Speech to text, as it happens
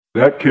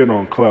That kid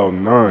on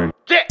Cloud9.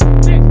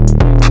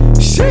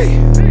 She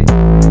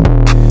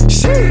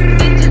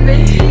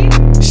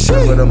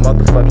with a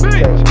motherfucking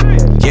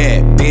bitch.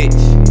 Yeah, bitch.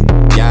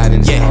 Y'all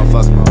in this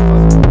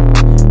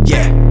motherfucker.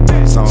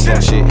 Yeah, song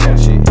for shit.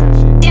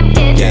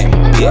 Yeah,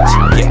 bitch.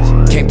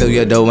 Yeah. Came through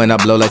your door and I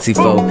blow like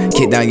C4.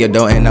 Kick down your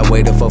door and I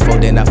wait a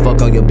 4-4. Then I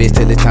fuck on your bitch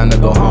till it's time to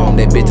go home.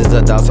 That bitch is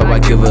a dog, so I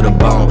give her the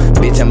bone.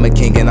 Bitch, I'm a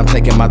king and I'm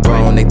taking my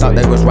throne. They thought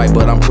they was right,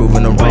 but I'm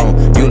proving them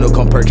wrong.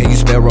 Unicorn perk, can you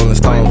spell Rolling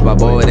Stones? My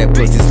boy, that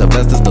pussy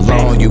Sylvester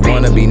Stallone. You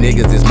wanna be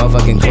niggas, it's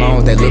motherfucking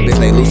clones. That little bitch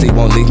named Lucy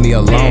won't leave me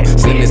alone.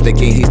 Slimwitahk,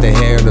 he's the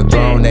hair of the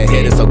throne. That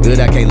head is so good,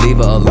 I can't leave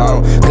her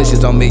alone.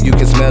 Cushions on me, you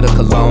can smell the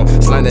cologne.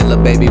 Slime that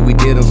little baby, we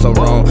did him so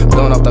wrong.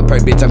 Blowing off the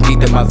perk, bitch, I'm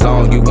geeked in my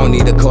zone. You won't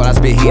need a code, I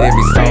spit heat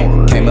every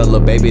song. Came a little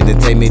baby, didn't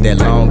take me that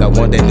long. I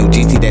want that new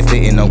GT that's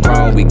sitting on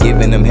chrome. We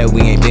giving them hell,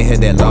 we ain't been here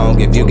that long.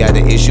 If you got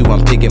an issue,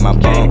 I'm picking my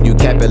bone. You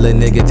cap it, little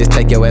nigga, just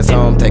take your ass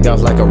home. Take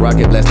off like a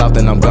rocket, blast off,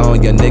 then I'm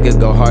gone. Your niggas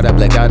go hard, I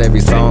black out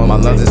every song. My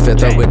lungs is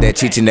filled up with that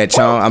Cheech and that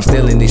Chong. I'm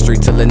still in these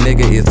streets till a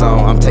nigga is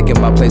on. I'm taking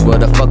my place where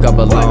the fuck I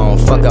belong.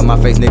 Fuck up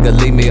my face, nigga,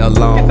 leave me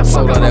alone.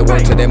 Sold all that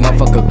work till that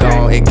motherfucker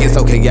gone. It gets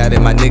so chaotic,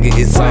 my nigga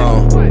is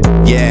on.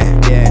 Yeah,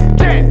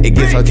 it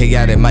gets so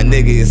chaotic, my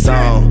nigga is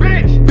on.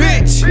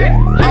 Bitch,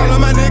 all of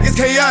my niggas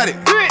chaotic.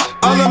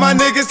 All of my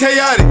niggas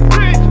chaotic.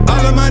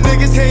 All of my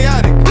niggas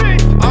chaotic.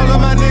 All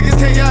of my niggas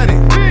chaotic.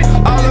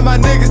 All of my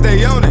niggas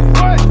they own it.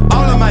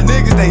 All of my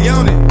niggas they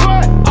own it.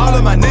 All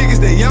of my niggas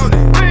they own it.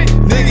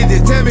 Nigga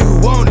just tell me who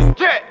want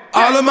it.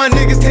 All of my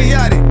niggas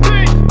chaotic.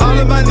 All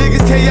of my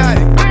niggas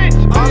chaotic.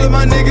 All of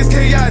my niggas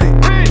chaotic.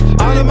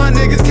 All of my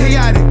niggas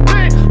chaotic.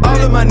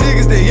 All of my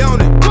niggas they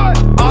own it.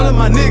 All of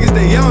my niggas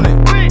they own it.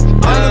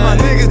 All of my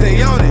niggas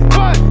they own it.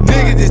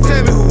 Nigga just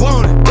tell me who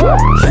want it.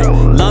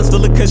 Lungs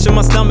full of cushion,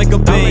 my stomach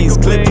of veins.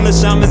 Clipping the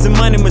shamans and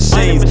money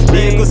machines.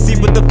 Vehicle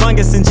seat with the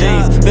fungus and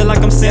jeans. Feel like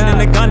I'm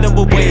sending a Gundam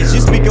with ways. You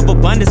speak of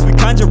abundance, we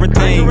conjuring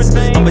things.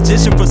 A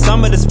magician from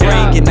summer to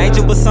spring. Get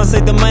nature with sun,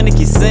 say the money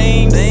he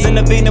sings.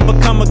 Intervene and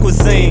become a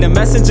cuisine. The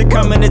messenger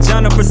coming to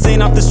John up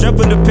scene. Off the strength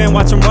of the pen,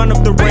 watch him run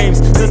up the reams.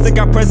 Sister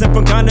got present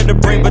from Ghana to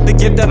bring. But the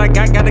gift that I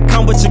got, gotta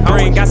come with your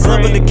green. Got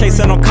slim with the case,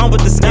 I don't come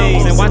with the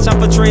schemes. And watch out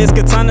for Treyadh,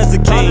 Katana's a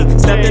king.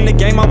 Stepped in the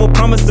game, I will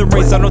promise the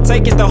ring. So don't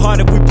take it to heart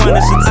if we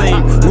punish a team.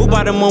 Move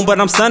by the moon, but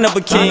I'm son of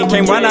a king.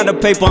 Can't run out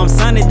of paper, I'm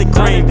signing the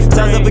cream.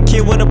 Size of a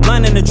kid with a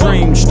blunt in a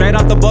dream. Straight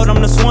off the boat,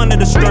 I'm the swan of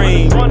the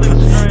stream.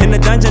 In the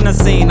dungeon I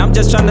seen, I'm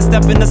just trying to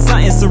step into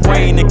something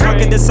serene. And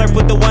conquer the surf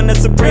with the one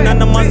that's supreme. I'm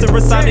the monster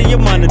inside of your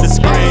mind of the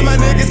screen. All of my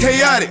niggas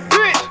chaotic.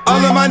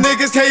 All of my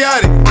niggas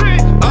chaotic.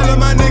 All of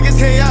my niggas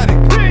chaotic.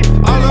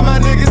 All of my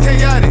niggas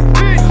chaotic.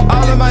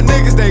 All of my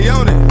niggas they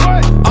own it.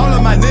 All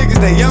of my niggas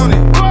they own it.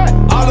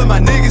 All of my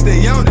niggas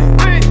they own it.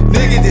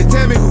 Nigga just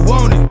tell me who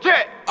want it.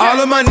 All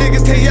of my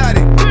niggas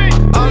chaotic.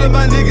 All of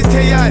my niggas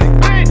chaotic.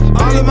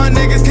 All of my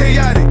niggas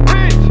chaotic.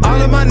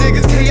 All of my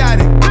niggas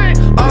chaotic.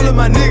 All of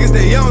my niggas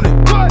they own it.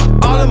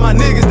 All of my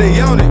niggas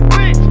they own it.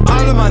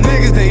 All of my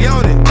niggas they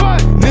own it.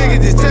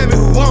 Nigga just tell me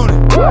who want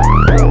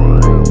it.